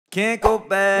Can't go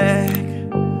back,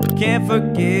 can't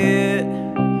forget.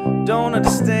 Don't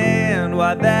understand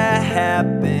why that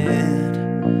happened.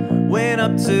 Went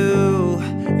up to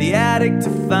the attic to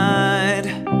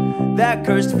find that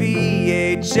cursed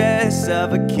VHS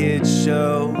of a kid's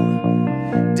show.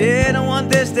 Didn't want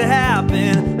this to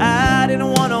happen, I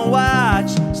didn't want to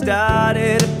watch.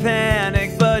 Started to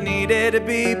panic but needed to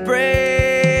be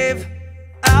brave.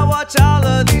 I watch all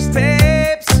of these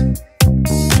tapes,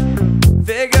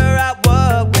 figure out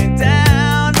what went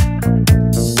down,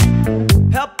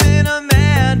 helping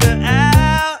Amanda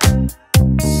out,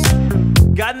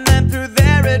 guiding them through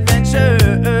their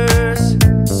adventures.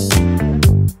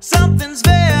 Something's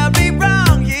very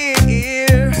wrong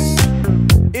here.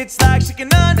 It's like she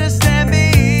can understand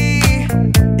me.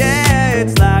 Yeah,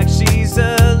 it's like she's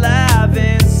alive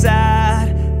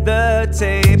inside the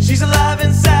tape. She's alive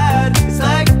inside. It's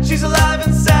like she's alive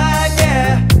inside.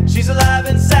 Yeah, she's alive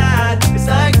inside. It's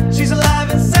like she's alive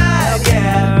inside.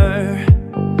 Yeah,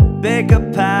 bake a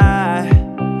pie,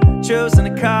 choosing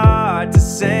a card to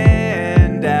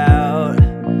send out.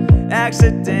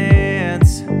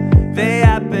 Accidents, they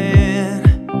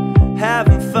happen.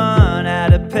 Having fun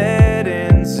at a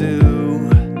petting zoo.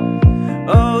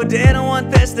 Oh, didn't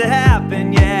want this to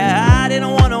happen. Yeah, I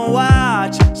didn't want to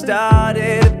watch.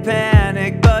 Started to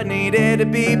panic but needed to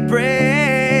be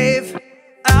brave.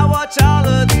 I watch all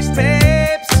of these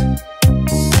tapes,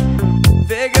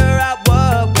 figure out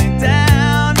what went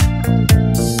down,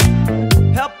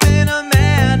 helping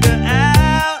Amanda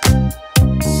out,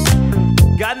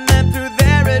 guiding them through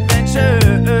their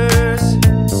adventures.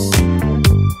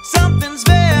 Something's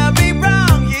very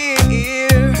wrong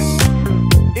here.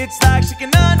 It's like she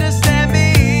can understand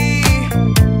me.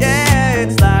 Yeah,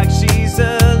 it's like she's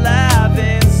alive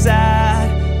inside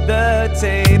the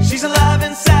tape. She's alive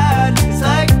inside. It's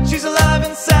like she's alive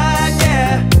inside.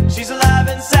 Yeah, she's alive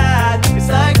inside. It's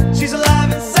like she's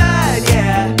alive inside.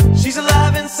 Yeah, she's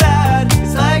alive inside.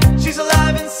 It's like she's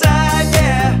alive inside.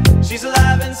 Yeah, she's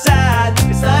alive inside.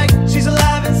 It's like she's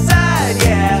alive inside.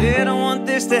 Yeah, didn't want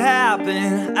this to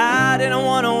happen, I didn't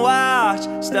want to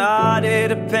watch. Started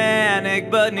to panic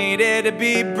but needed to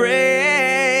be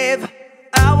brave.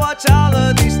 I watch all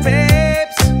of these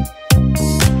tapes,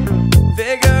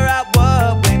 figure